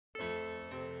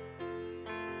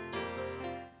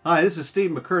Hi, this is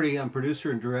Steve McCurdy. I'm producer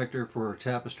and director for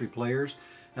Tapestry Players,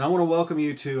 and I want to welcome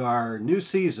you to our new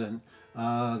season,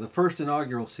 the first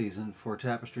inaugural season for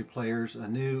Tapestry Players, a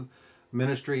new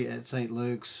ministry at St.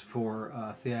 Luke's for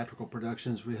theatrical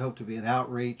productions. We hope to be an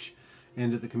outreach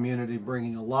into the community,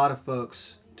 bringing a lot of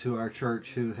folks to our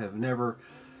church who have never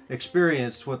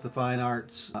experienced what the fine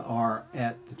arts are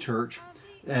at the church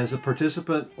as a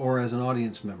participant or as an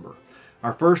audience member.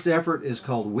 Our first effort is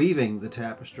called Weaving the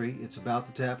Tapestry. It's about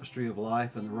the tapestry of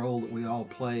life and the role that we all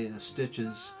play as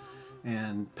stitches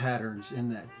and patterns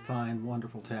in that fine,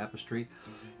 wonderful tapestry.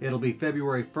 It'll be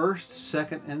February 1st,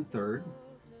 2nd, and 3rd.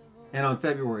 And on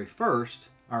February 1st,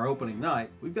 our opening night,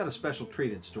 we've got a special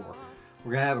treat in store.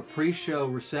 We're going to have a pre-show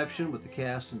reception with the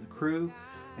cast and the crew,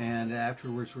 and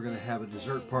afterwards we're going to have a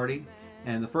dessert party.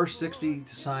 And the first 60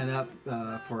 to sign up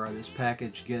for this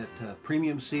package get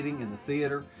premium seating in the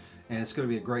theater, and it's going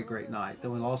to be a great, great night.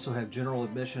 Then we'll also have general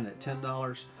admission at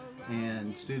 $10,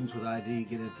 and students with ID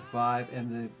get in for $5,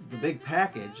 and the big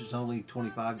package is only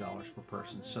 $25 per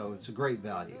person, so it's a great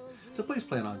value. So please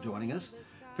plan on joining us.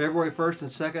 February 1st and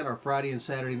 2nd are Friday and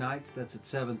Saturday nights. That's at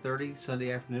 7:30.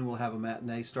 Sunday afternoon we'll have a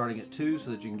matinee starting at 2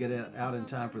 so that you can get out in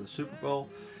time for the Super Bowl,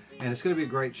 and it's going to be a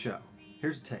great show.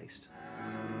 Here's a taste.